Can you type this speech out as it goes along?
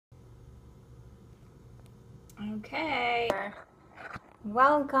Okay,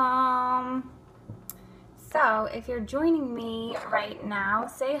 welcome. So if you're joining me right now,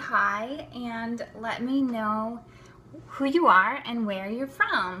 say hi and let me know who you are and where you're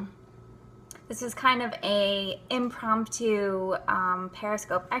from. This is kind of a impromptu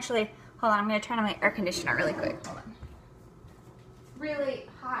Periscope. Actually, hold on, I'm going to turn on my air conditioner really quick. Hold on. It's really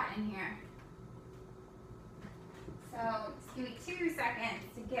hot in here. So just give me 2 seconds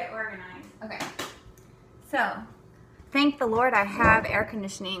to get organized. Okay. So, thank the Lord I have air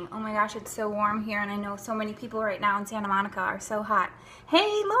conditioning. Oh my gosh, it's so warm here, and I know so many people right now in Santa Monica are so hot. Hey,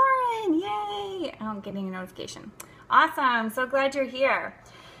 Lauren, yay! Oh, I'm getting a notification. Awesome, so glad you're here.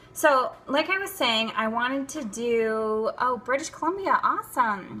 So, like I was saying, I wanted to do, British Columbia,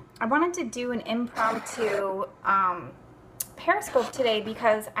 awesome. I wanted to do an impromptu Periscope today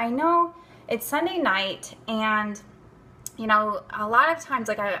because I know it's Sunday night, and you know, a lot of times,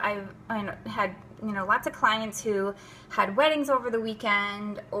 like I've had, you know, lots of clients who had weddings over the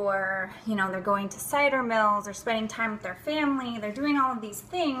weekend, or, you know, they're going to cider mills, or spending time with their family, they're doing all of these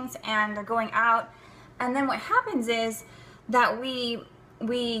things, and they're going out, and then what happens is that we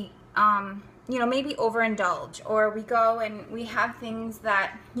you know, maybe overindulge, or we go and we have things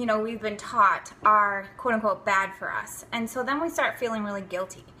that, you know, we've been taught are quote-unquote bad for us, and so then we start feeling really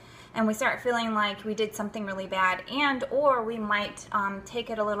guilty. And we start feeling like we did something really bad, and or we might take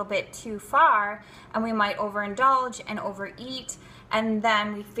it a little bit too far, and we might overindulge and overeat, and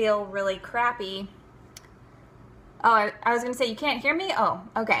then we feel really crappy. Oh, I was going to say, you can't hear me? Oh,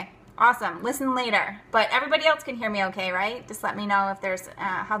 okay. Awesome. Listen later. But everybody else can hear me okay, right? Just let me know if there's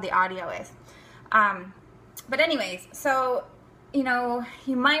how the audio is. But anyways, so, you know,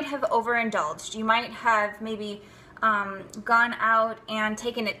 you might have overindulged. You might have maybe gone out and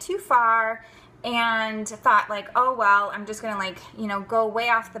taken it too far and thought like, oh well, I'm just gonna, like, you know, go way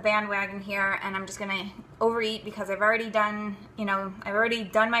off the bandwagon here, and I'm just gonna overeat because I've already done, you know, I've already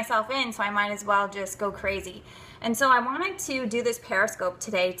done myself in, so I might as well just go crazy. And so I wanted to do this Periscope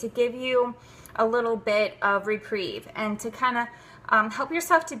today to give you a little bit of reprieve and to kind of help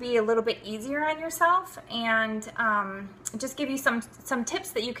yourself to be a little bit easier on yourself, and just give you some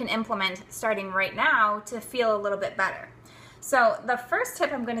tips that you can implement starting right now to feel a little bit better. So the first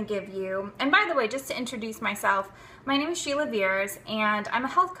tip I'm going to give you, and by the way, just to introduce myself, my name is Sheila, and I'm a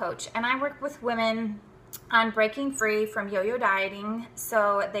health coach, and I work with women on breaking free from yo-yo dieting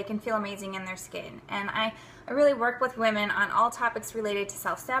so they can feel amazing in their skin. And I really work with women on all topics related to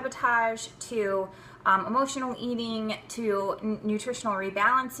self-sabotage, to emotional eating, to nutritional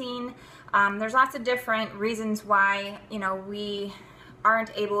rebalancing. There's lots of different reasons why, you know, we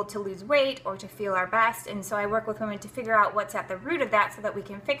aren't able to lose weight or to feel our best, and so I work with women to figure out what's at the root of that so that we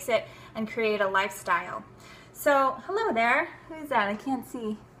can fix it and create a lifestyle. So hello there. Who is that? I can't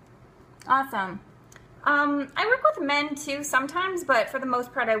see. Awesome. I work with men too sometimes, but for the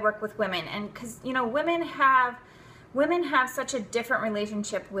most part I work with women, and because, you know, women have such a different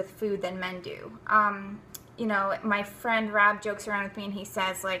relationship with food than men do. You know, my friend Rob jokes around with me and he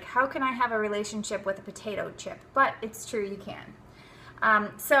says, like, how can I have a relationship with a potato chip? But it's true, you can.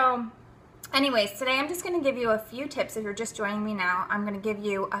 So anyways, today I'm just going to give you a few tips. If you're just joining me now, I'm going to give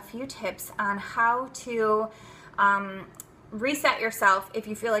you a few tips on how to reset yourself if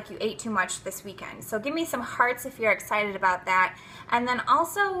you feel like you ate too much this weekend. So give me some hearts if you're excited about that. And then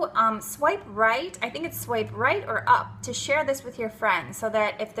also swipe right, I think it's swipe right or up, to share this with your friends, so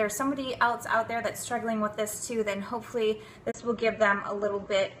that if there's somebody else out there that's struggling with this too, then hopefully this will give them a little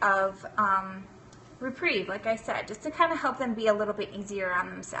bit of reprieve, like I said, just to kind of help them be a little bit easier on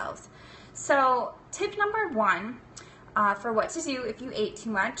themselves. So tip number one, for what to do if you ate too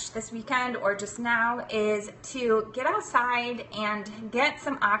much this weekend or just now, is to get outside and get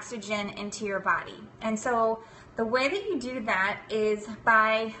some oxygen into your body. And so the way that you do that is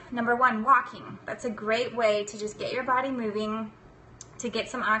by, number one, walking. That's a great way to just get your body moving, to get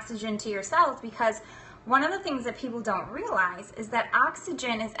some oxygen to your cells, because one of the things that people don't realize is that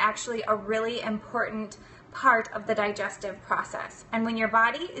oxygen is actually a really important part of the digestive process. And when your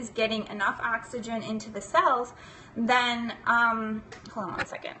body is getting enough oxygen into the cells, then, hold on one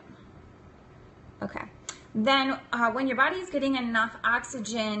second. Okay. Then when your body is getting enough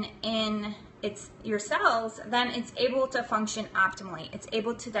oxygen in your cells, then it's able to function optimally. It's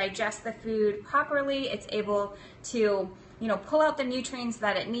able to digest the food properly. It's able to, you know, pull out the nutrients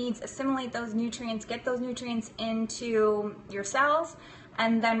that it needs, assimilate those nutrients, get those nutrients into your cells,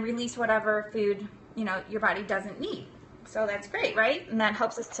 and then release whatever food, you know, your body doesn't need. So that's great, right? And that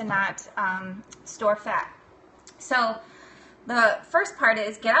helps us to not store fat. So The first part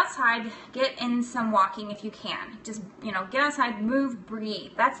is get outside, get in some walking if you can. Just, get outside, move,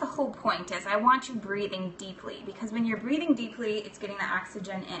 breathe. That's the whole point, is I want you breathing deeply, because when you're breathing deeply, it's getting the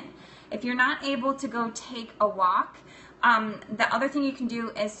oxygen in. If you're not able to go take a walk, the other thing you can do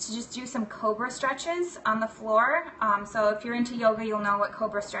is to just do some cobra stretches on the floor. So if you're into yoga, you'll know what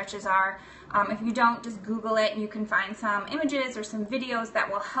cobra stretches are. If you don't, just Google it and you can find some images or some videos that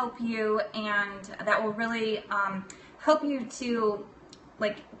will help you, and that will really help you to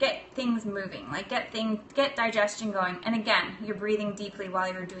get things moving, get digestion going. And again, you're breathing deeply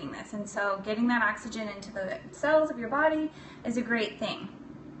while you're doing this. And so getting that oxygen into the cells of your body is a great thing.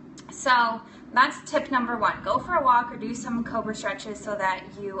 So that's tip number 1. Go for a walk or do some cobra stretches so that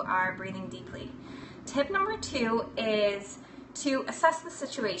you are breathing deeply. Tip number 2 is to assess the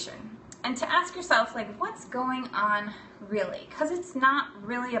situation and to ask yourself, what's going on really? Because it's not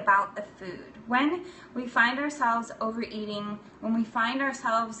really about the food. When we find ourselves overeating, when we find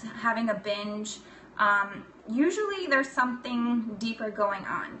ourselves having a binge, usually there's something deeper going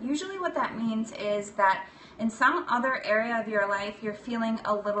on. Usually what that means is that in some other area of your life, you're feeling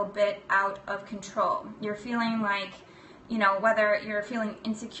a little bit out of control. You're feeling whether you're feeling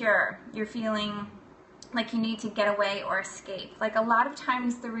insecure, you're feeling like you need to get away or escape. A lot of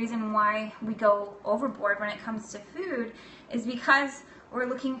times the reason why we go overboard when it comes to food is because we're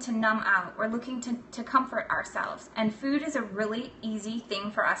looking to numb out. We're looking to comfort ourselves. And food is a really easy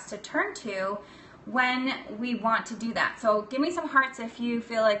thing for us to turn to when we want to do that. So give me some hearts if you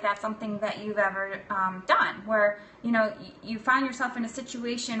feel like that's something that you've ever done, where you find yourself in a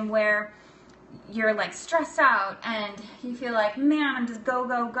situation where you're stressed out and you feel like, man, I'm just go,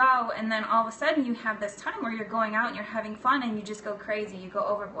 go, go. And then all of a sudden you have this time where you're going out and you're having fun and you just go crazy, you go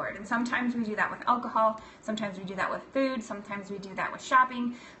overboard. And sometimes we do that with alcohol, sometimes we do that with food, sometimes we do that with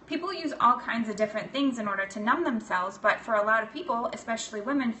shopping. People use all kinds of different things in order to numb themselves, but for a lot of people, especially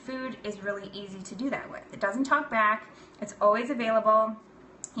women, food is really easy to do that with. It doesn't talk back, it's always available.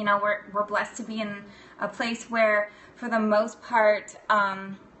 We're blessed to be in a place where for the most part,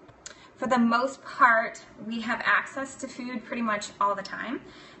 we have access to food pretty much all the time.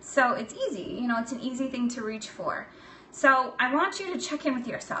 So it's easy, it's an easy thing to reach for. So I want you to check in with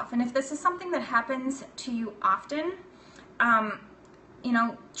yourself. And if this is something that happens to you often,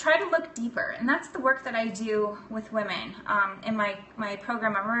 try to look deeper. And that's the work that I do with women. In my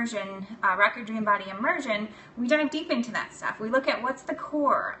program Immersion, Rock Your Dream Body Immersion, we dive deep into that stuff. We look at what's the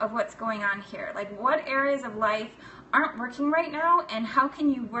core of what's going on here. What areas of life aren't working right now, and how can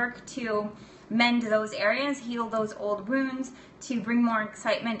you work to mend those areas, heal those old wounds, to bring more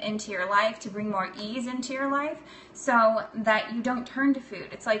excitement into your life, to bring more ease into your life, so that you don't turn to food.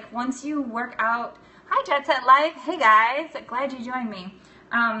 It's once you work out. Hi, Jet Set Life. Hey guys, glad you joined me.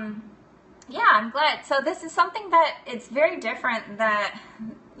 Yeah, I'm glad. So this is something that it's very different that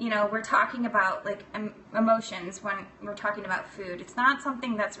we're talking about emotions when we're talking about food. It's not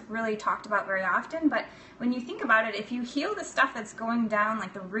something that's really talked about very often, but when you think about it, if you heal the stuff that's going down,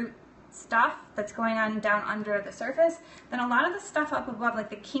 the root stuff that's going on down under the surface, then a lot of the stuff up above,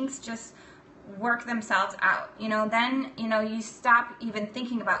 the kinks, just work themselves out. Then you stop even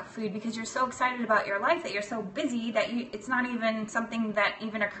thinking about food because you're so excited about your life, that you're so busy that it's not even something that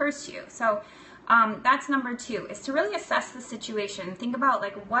even occurs to you. So that's number 2, is to really assess the situation. Think about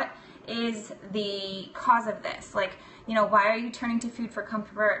what is the cause of this. Why are you turning to food for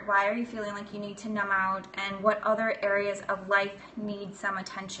comfort? Why are you feeling like you need to numb out? And what other areas of life need some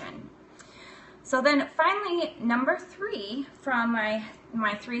attention? So then finally, number 3 from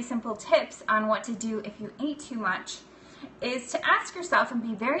my 3 simple tips on what to do if you eat too much is to ask yourself and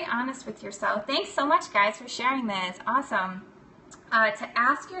be very honest with yourself. Thanks so much, guys, for sharing this. Awesome. To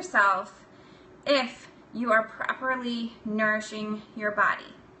ask yourself if you are properly nourishing your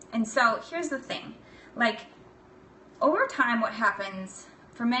body. And so here's the thing. Over time, what happens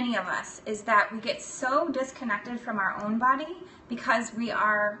for many of us is that we get so disconnected from our own body because we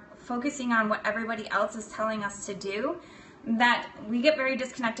are focusing on what everybody else is telling us to do, that we get very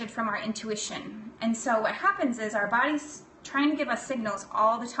disconnected from our intuition. And so what happens is our body's trying to give us signals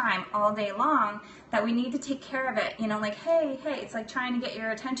all the time, all day long, that we need to take care of it. Hey, it's trying to get your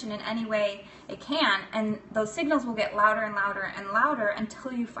attention in any way it can. And those signals will get louder and louder and louder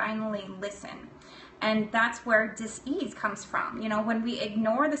until you finally listen. And that's where dis-ease comes from. When we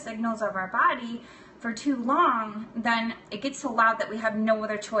ignore the signals of our body for too long, then it gets so loud that we have no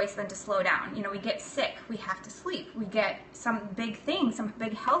other choice than to slow down. We get sick, we have to sleep, we get some big thing, some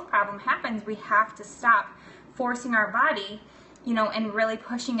big health problem happens, we have to stop forcing our body you know, and really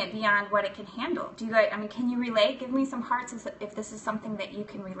pushing it beyond what it can handle. Do you guys, I mean, can you relate? Give me some hearts if this is something that you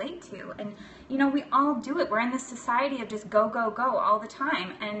can relate to. And, you know, we all do it. We're in this society of just go, go, go all the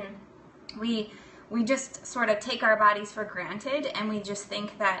time. And we just sort of take our bodies for granted, and we just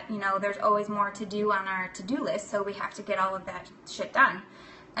think that, you know, there's always more to do on our to-do list, so we have to get all of that shit done.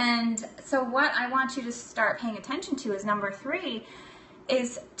 And so what I want you to start paying attention to is number 3,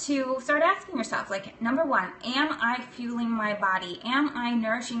 is to start asking yourself, like, number 1, am I fueling my body? Am I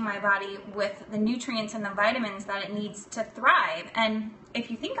nourishing my body with the nutrients and the vitamins that it needs to thrive? And if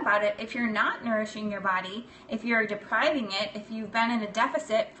you think about it, if you're not nourishing your body, if you're depriving it, if you've been in a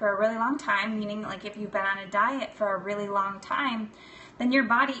deficit for a really long time, meaning like if you've been on a diet for a really long time, then your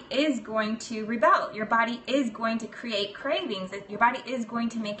body is going to rebel. Your body is going to create cravings. Your body is going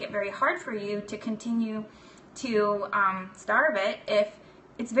to make it very hard for you to continue to starve it if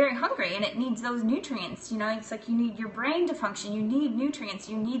it's very hungry and it needs those nutrients. You know, it's like you need your brain to function. You need nutrients.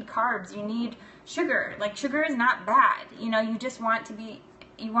 You need carbs. You need sugar. Like, sugar is not bad. You know, you just want to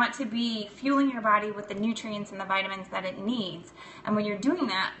be fueling your body with the nutrients and the vitamins that it needs. And when you're doing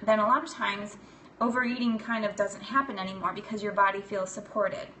that, then a lot of times overeating kind of doesn't happen anymore because your body feels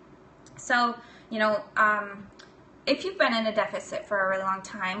supported. So, you know, if you've been in a deficit for a really long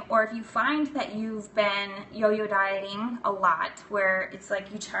time, or if you find that you've been yo-yo dieting a lot, where it's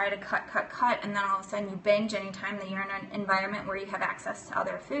like you try to cut, and then all of a sudden you binge anytime that you're in an environment where you have access to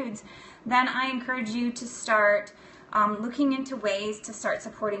other foods, then I encourage you to start looking into ways to start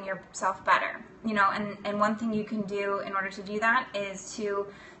supporting yourself better. You know, and one thing you can do in order to do that is to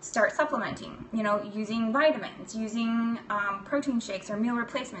start supplementing, you know, using vitamins, using protein shakes or meal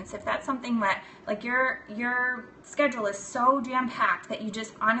replacements. If that's something that, like, your schedule is so jam-packed that you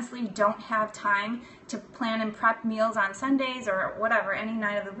just honestly don't have time to plan and prep meals on Sundays or whatever, any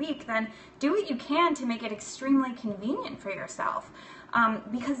night of the week, then do what you can to make it extremely convenient for yourself.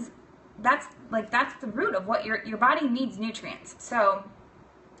 Because that's the root of what your body needs nutrients. So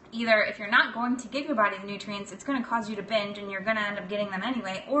either if you're not going to give your body the nutrients, it's going to cause you to binge and you're going to end up getting them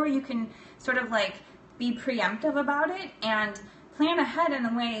anyway, or you can sort of like be preemptive about it and plan ahead in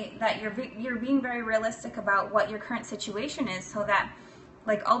a way that you're being very realistic about what your current situation is, so that,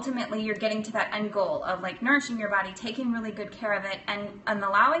 like, ultimately you're getting to that end goal of, like, nourishing your body, taking really good care of it, and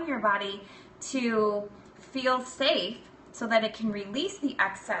allowing your body to feel safe so that it can release the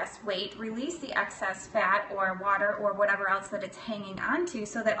excess weight, release the excess fat or water or whatever else that it's hanging on to,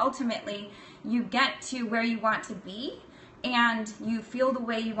 so that ultimately you get to where you want to be and you feel the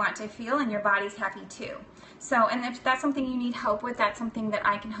way you want to feel and your body's happy too. So, and if that's something you need help with, that's something that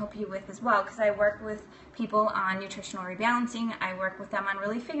I can help you with as well, because I work with people on nutritional rebalancing. I work with them on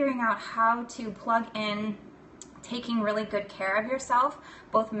really figuring out how to plug in taking really good care of yourself,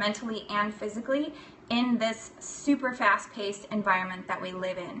 both mentally and physically, in this super fast-paced environment that we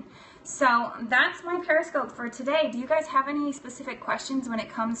live in. So that's my Periscope for today. Do you guys have any specific questions when it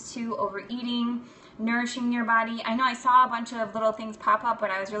comes to overeating, nourishing your body? I know I saw a bunch of little things pop up, but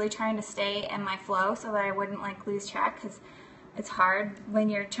I was really trying to stay in my flow so that I wouldn't, like, lose track, because it's hard when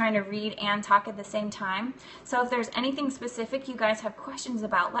you're trying to read and talk at the same time. So if there's anything specific you guys have questions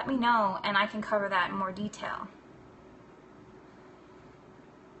about, let me know and I can cover that in more detail.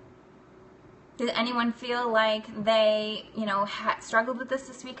 Did anyone feel like they, you know, struggled with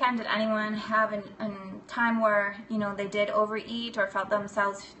this weekend? Did anyone have a time where, you know, they did overeat or felt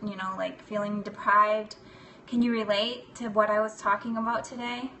themselves, you know, like feeling deprived? Can you relate to what I was talking about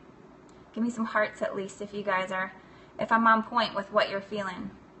today? Give me some hearts at least if you guys are, if I'm on point with what you're feeling.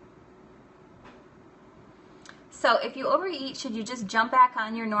 So if you overeat, should you just jump back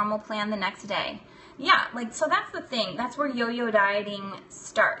on your normal plan the next day? Yeah, like, so that's the thing. That's where yo-yo dieting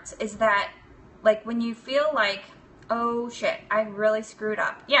starts, is that, like, when you feel like, oh shit, I really screwed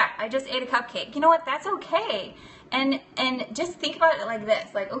up. Yeah, I just ate a cupcake. You know what? That's okay. And just think about it like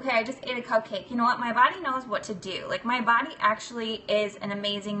this. Like, okay, I just ate a cupcake. You know what? My body knows what to do. Like, my body actually is an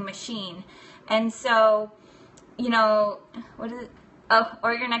amazing machine. And so, you know, what is it? Oh,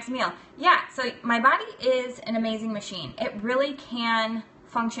 or your next meal. Yeah, so my body is an amazing machine. It really can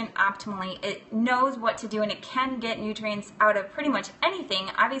function optimally. It knows what to do and it can get nutrients out of pretty much anything.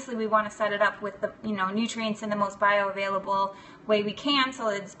 Obviously, we want to set it up with the, you know, nutrients in the most bioavailable way we can, so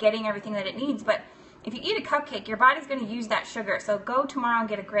it's getting everything that it needs. But if you eat a cupcake, your body's going to use that sugar. So go tomorrow and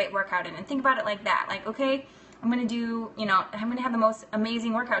get a great workout in, and think about it like that. Like, okay, I'm going to do, you know, I'm going to have the most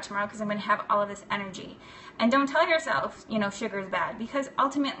amazing workout tomorrow because I'm going to have all of this energy. And don't tell yourself, you know, sugar is bad, because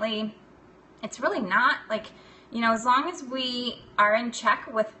ultimately it's really not. Like, you know, as long as we are in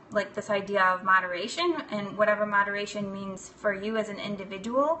check with, like, this idea of moderation, and whatever moderation means for you as an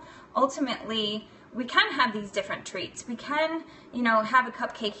individual, ultimately we can have these different treats. We can, you know, have a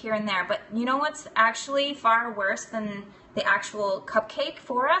cupcake here and there, but you know what's actually far worse than the actual cupcake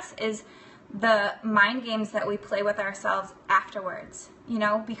for us is the mind games that we play with ourselves afterwards, you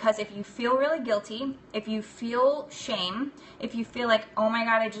know, because if you feel really guilty, if you feel shame, if you feel like, oh my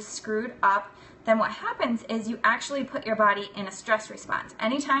God, I just screwed up, then what happens is you actually put your body in a stress response.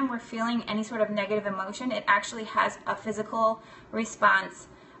 Anytime we're feeling any sort of negative emotion, it actually has a physical response,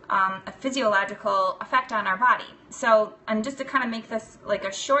 a physiological effect on our body. So, and just to kind of make this like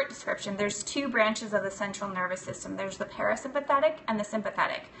a short description, there's two branches of the central nervous system. There's the parasympathetic and the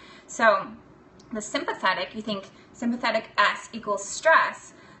sympathetic. So the sympathetic, you think sympathetic S equals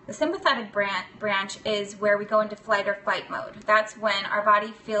stress. The sympathetic branch is where we go into flight or fight mode. That's when our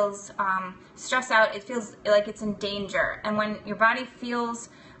body feels stressed out. It feels like it's in danger. And when your body feels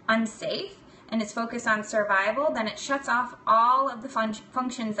unsafe and is focused on survival, then it shuts off all of the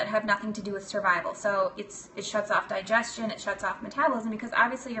functions that have nothing to do with survival. So it shuts off digestion, it shuts off metabolism, because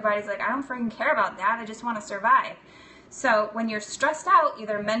obviously your body's like, I don't freaking care about that, I just want to survive. So when you're stressed out,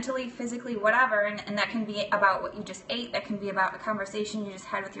 either mentally, physically, whatever, and that can be about what you just ate, that can be about a conversation you just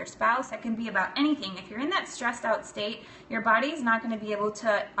had with your spouse, that can be about anything. If you're in that stressed out state, your body's not going to be able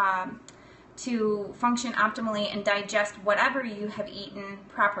to function optimally and digest whatever you have eaten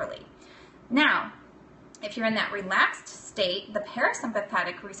properly. Now, if you're in that relaxed state, the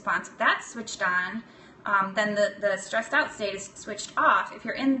parasympathetic response, if that's switched on, then the stressed out state is switched off. If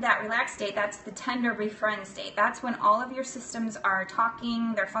you're in that relaxed state, that's the tender befriend state. That's when all of your systems are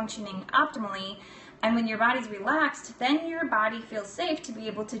talking, they're functioning optimally, and when your body's relaxed, then your body feels safe to be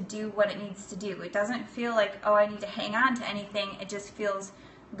able to do what it needs to do. It doesn't feel like, oh, I need to hang on to anything. It just feels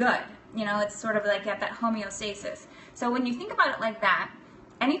good. You know, it's sort of like at that homeostasis. So when you think about it like that,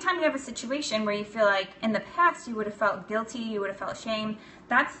 anytime you have a situation where you feel like in the past you would have felt guilty, you would have felt shame,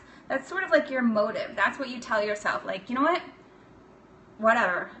 that's sort of like your motive. That's what you tell yourself, like, you know what,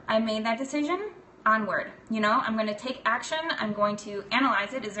 whatever, I made that decision, onward. You know, I'm going to take action, I'm going to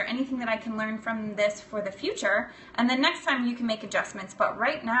analyze it. Is there anything that I can learn from this for the future? And then next time you can make adjustments. But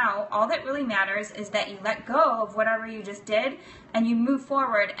right now, all that really matters is that you let go of whatever you just did and you move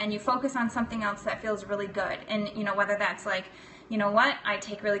forward and you focus on something else that feels really good. And, you know, whether that's like, you know what, I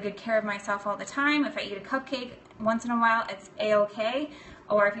take really good care of myself all the time. If I eat a cupcake once in a while, it's a-okay.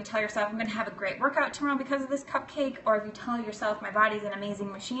 Or if you tell yourself, I'm going to have a great workout tomorrow because of this cupcake. Or if you tell yourself, my body's an amazing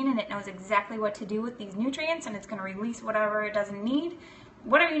machine and it knows exactly what to do with these nutrients and it's going to release whatever it doesn't need.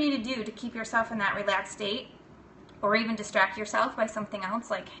 Whatever you need to do to keep yourself in that relaxed state, or even distract yourself by something else,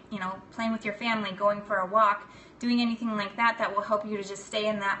 like, you know, playing with your family, going for a walk, doing anything like that that will help you to just stay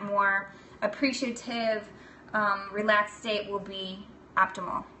in that more appreciative, relaxed state will be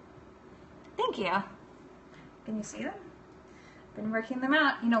optimal. Thank you. Can you see them? Been working them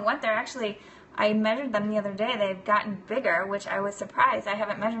out. You know what? They're actually, I measured them the other day. They've gotten bigger, which I was surprised. I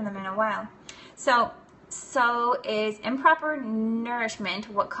haven't measured them in a while. So is improper nourishment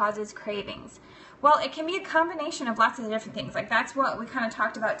what causes cravings? Well, it can be a combination of lots of different things. Like that's what we kind of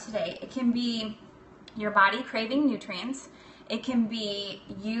talked about today. It can be your body craving nutrients. It can be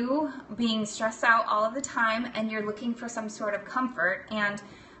you being stressed out all of the time and you're looking for some sort of comfort, and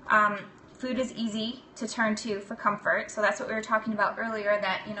food is easy to turn to for comfort. So that's what we were talking about earlier,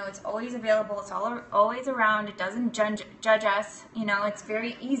 that, you know, it's always available, it's always around, it doesn't judge us, you know, it's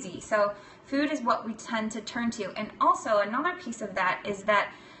very easy. So food is what we tend to turn to. And also another piece of that is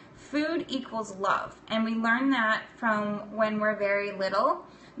that food equals love. And we learn that from when we're very little,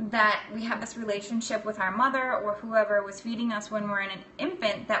 that we have this relationship with our mother or whoever was feeding us when we're an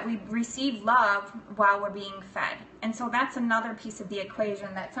infant, that we receive love while we're being fed. And so that's another piece of the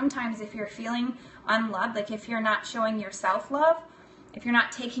equation, that sometimes if you're feeling unloved, like if you're not showing yourself love, if you're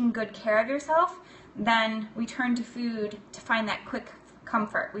not taking good care of yourself, then we turn to food to find that quick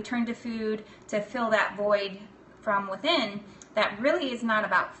comfort. We turn to food to fill that void from within that really is not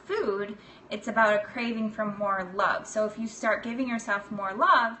about food. It's about a craving for more love. So if you start giving yourself more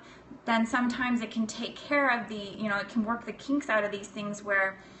love, then sometimes it can take care of the, you know, it can work the kinks out of these things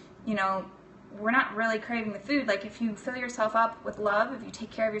where, you know, we're not really craving the food. Like if you fill yourself up with love, if you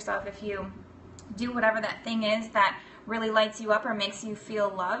take care of yourself, if you do whatever that thing is that really lights you up or makes you feel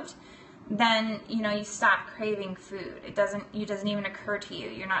loved, then, you know, you stop craving food. It doesn't even occur to you.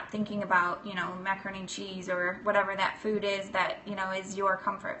 You're not thinking about, you know, macaroni and cheese or whatever that food is that, you know, is your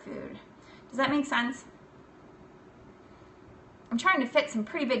comfort food. Does that make sense? I'm trying to fit some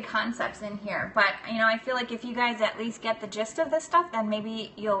pretty big concepts in here, but, you know, I feel like if you guys at least get the gist of this stuff, then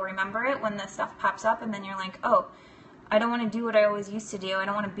maybe you'll remember it when this stuff pops up, and then you're like, oh, I don't want to do what I always used to do. I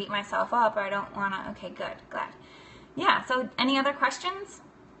don't want to beat myself up, or I don't want to, okay, good, glad. Yeah, so any other questions?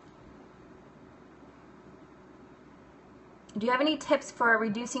 do you have any tips for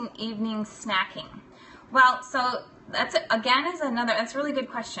reducing evening snacking? Well, so that's a really good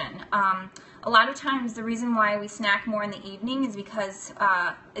question. A lot of times the reason why we snack more in the evening is because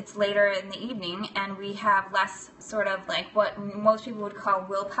it's later in the evening and we have less sort of like what most people would call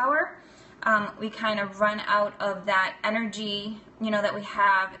willpower. We kind of run out of that energy, that we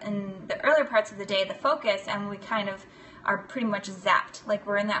have in the earlier parts of the day, the focus, and we kind of are pretty much zapped. Like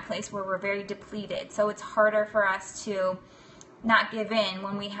we're in that place where we're very depleted. So it's harder for us to not give in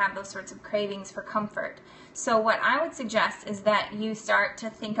when we have those sorts of cravings for comfort. So what I would suggest is that you start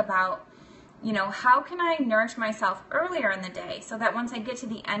to think about, how can I nourish myself earlier in the day so that once I get to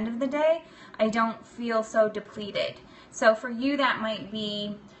the end of the day, I don't feel so depleted. So for you, that might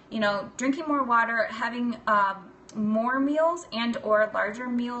be, drinking more water, having more meals and or larger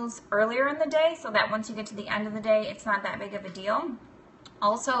meals earlier in the day so that once you get to the end of the day, it's not that big of a deal.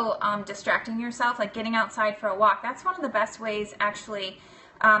 Also, distracting yourself, like getting outside for a walk. That's one of the best ways, actually.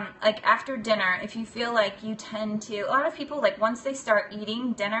 Like after dinner, if you feel like you tend to, a lot of people, like once they start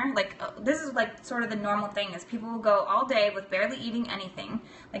eating dinner, like this is like sort of the normal thing is people will go all day with barely eating anything.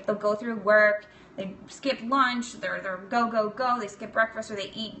 Like they'll go through work, they skip lunch, they're go, they skip breakfast, or they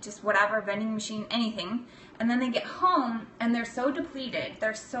eat just whatever, vending machine, anything. And then they get home and they're so depleted,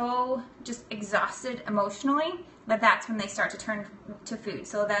 they're so just exhausted emotionally that's when they start to turn to food.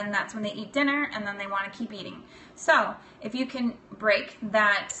 So then that's when they eat dinner and then they want to keep eating. So if you can break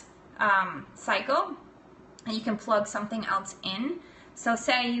that cycle and you can plug something else in. So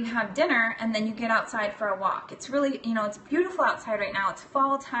say you have dinner and then you get outside for a walk. It's really, it's beautiful outside right now. It's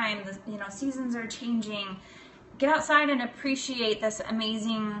fall time, seasons are changing. Get outside and appreciate this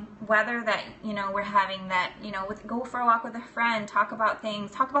amazing weather that, we're having, that, go for a walk with a friend, talk about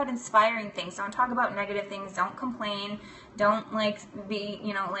things, talk about inspiring things. Don't talk about negative things. Don't complain. Don't be,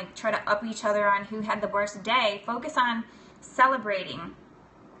 try to up each other on who had the worst day. Focus on celebrating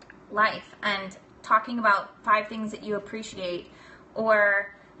life and talking about 5 things that you appreciate,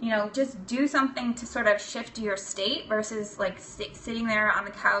 or just do something to sort of shift your state versus like sitting there on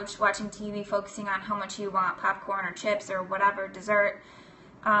the couch watching TV, focusing on how much you want popcorn or chips or whatever, dessert.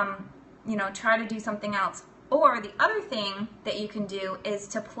 Try to do something else. Or the other thing that you can do is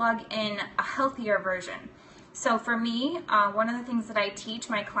to plug in a healthier version. So for me, one of the things that I teach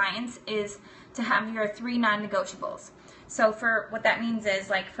my clients is to have your 3 non-negotiables. So for what that means is,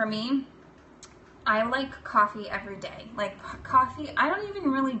 like for me, I like coffee every day. Like coffee, I don't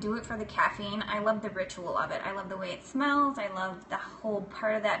even really do it for the caffeine. I love the ritual of it. I love the way it smells. I love the whole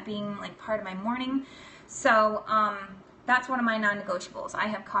part of that being like part of my morning. So that's one of my non-negotiables. I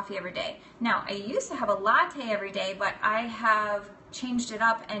have coffee every day. Now, I used to have a latte every day, but I have changed it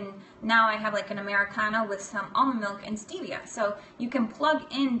up and now I have like an Americano with some almond milk and stevia. So you can plug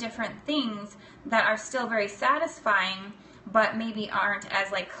in different things that are still very satisfying, but maybe aren't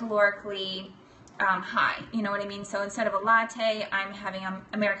as like calorically high, you know what I mean? So instead of a latte, I'm having an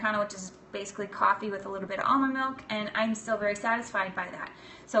Americano, which is basically coffee with a little bit of almond milk, and I'm still very satisfied by that.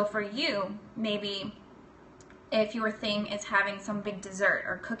 So for you, maybe if your thing is having some big dessert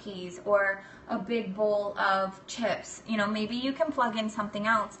or cookies or a big bowl of chips, maybe you can plug in something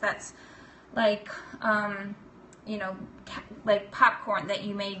else that's like, like popcorn that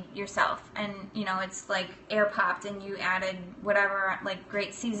you made yourself, and it's like air popped and you added whatever like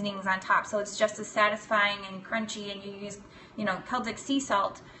great seasonings on top, so it's just as satisfying and crunchy, and you use Celtic sea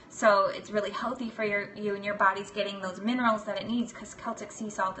salt, so it's really healthy for you and your body's getting those minerals that it needs because Celtic sea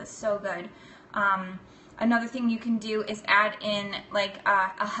salt is so good. Another thing you can do is add in like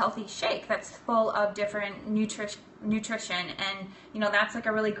a healthy shake that's full of different nutrition, and that's like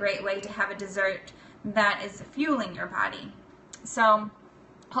a really great way to have a dessert that is fueling your body. So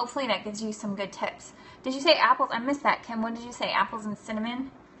hopefully that gives you some good tips. Did you say apples? I missed that, Kim. What did you say? Apples and cinnamon?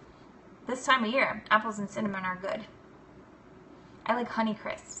 This time of year, apples and cinnamon are good. I like Honey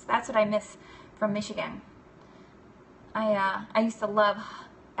Crisps. That's what I miss from Michigan. I used to love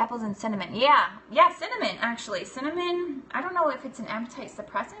apples and cinnamon. Yeah, cinnamon actually. Cinnamon, I don't know if it's an appetite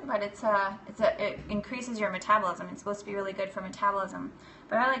suppressant, but it increases your metabolism. It's supposed to be really good for metabolism.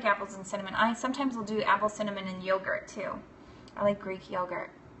 But I like apples and cinnamon. I sometimes will do apple, cinnamon, and yogurt too. I like Greek yogurt.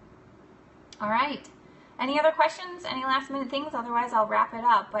 All right. Any other questions? Any last minute things? Otherwise, I'll wrap it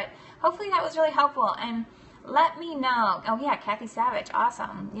up. But hopefully that was really helpful. And let me know. Oh yeah, Kathy Savage.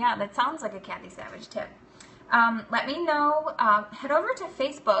 Awesome. Yeah, that sounds like a Kathy Savage tip. let me know. Head over to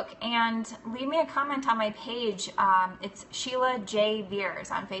Facebook and leave me a comment on my page. It's Sheila J.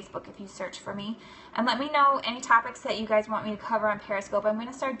 Veers on Facebook if you search for me. And let me know any topics that you guys want me to cover on Periscope. I'm going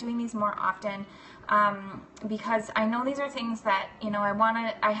to start doing these more often because I know these are things that, you know,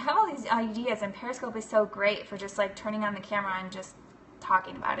 I have all these ideas, and Periscope is so great for just like turning on the camera and just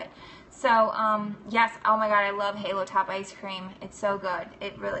talking about it. So, yes, oh my god, I love Halo Top ice cream. It's so good.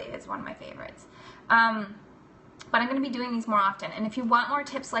 It really is one of my favorites. But I'm going to be doing these more often. And if you want more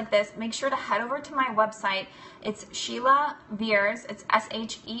tips like this, make sure to head over to my website. It's Sheila Veers. It's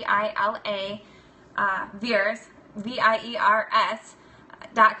S-H-E-I-L-A Veers, V-I-E-R-S.com.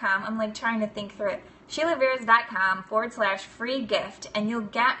 I'm like trying to think through it. SheilaVeers.com/free gift. And you'll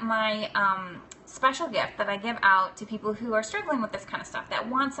get my special gift that I give out to people who are struggling with this kind of stuff, that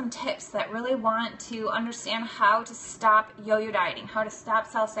want some tips, that really want to understand how to stop yo-yo dieting, how to stop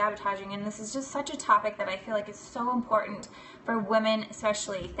self-sabotaging. And this is just such a topic that I feel like is so important for women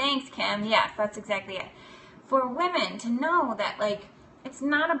especially. Thanks, Kim. Yes, that's exactly it. For women to know that, like, it's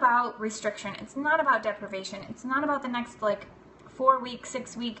not about restriction, it's not about deprivation, it's not about the next, like, 4-week,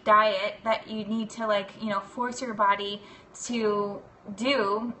 6-week diet that you need to, like, you know, force your body to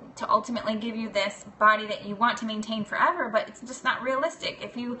do to ultimately give you this body that you want to maintain forever, but it's just not realistic.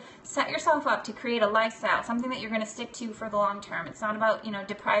 If you set yourself up to create a lifestyle, something that you're going to stick to for the long term, it's not about, you know,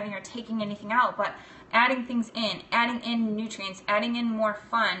 depriving or taking anything out, but adding things in, adding in nutrients, adding in more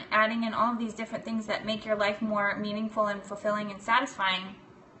fun, adding in all of these different things that make your life more meaningful and fulfilling and satisfying,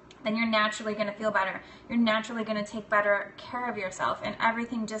 then you're naturally going to feel better. You're naturally going to take better care of yourself, and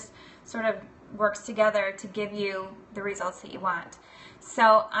everything just sort of works together to give you the results that you want.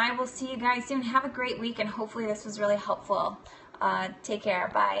 So I will see you guys soon. Have a great week, and hopefully this was really helpful. Take care.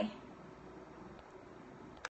 Bye.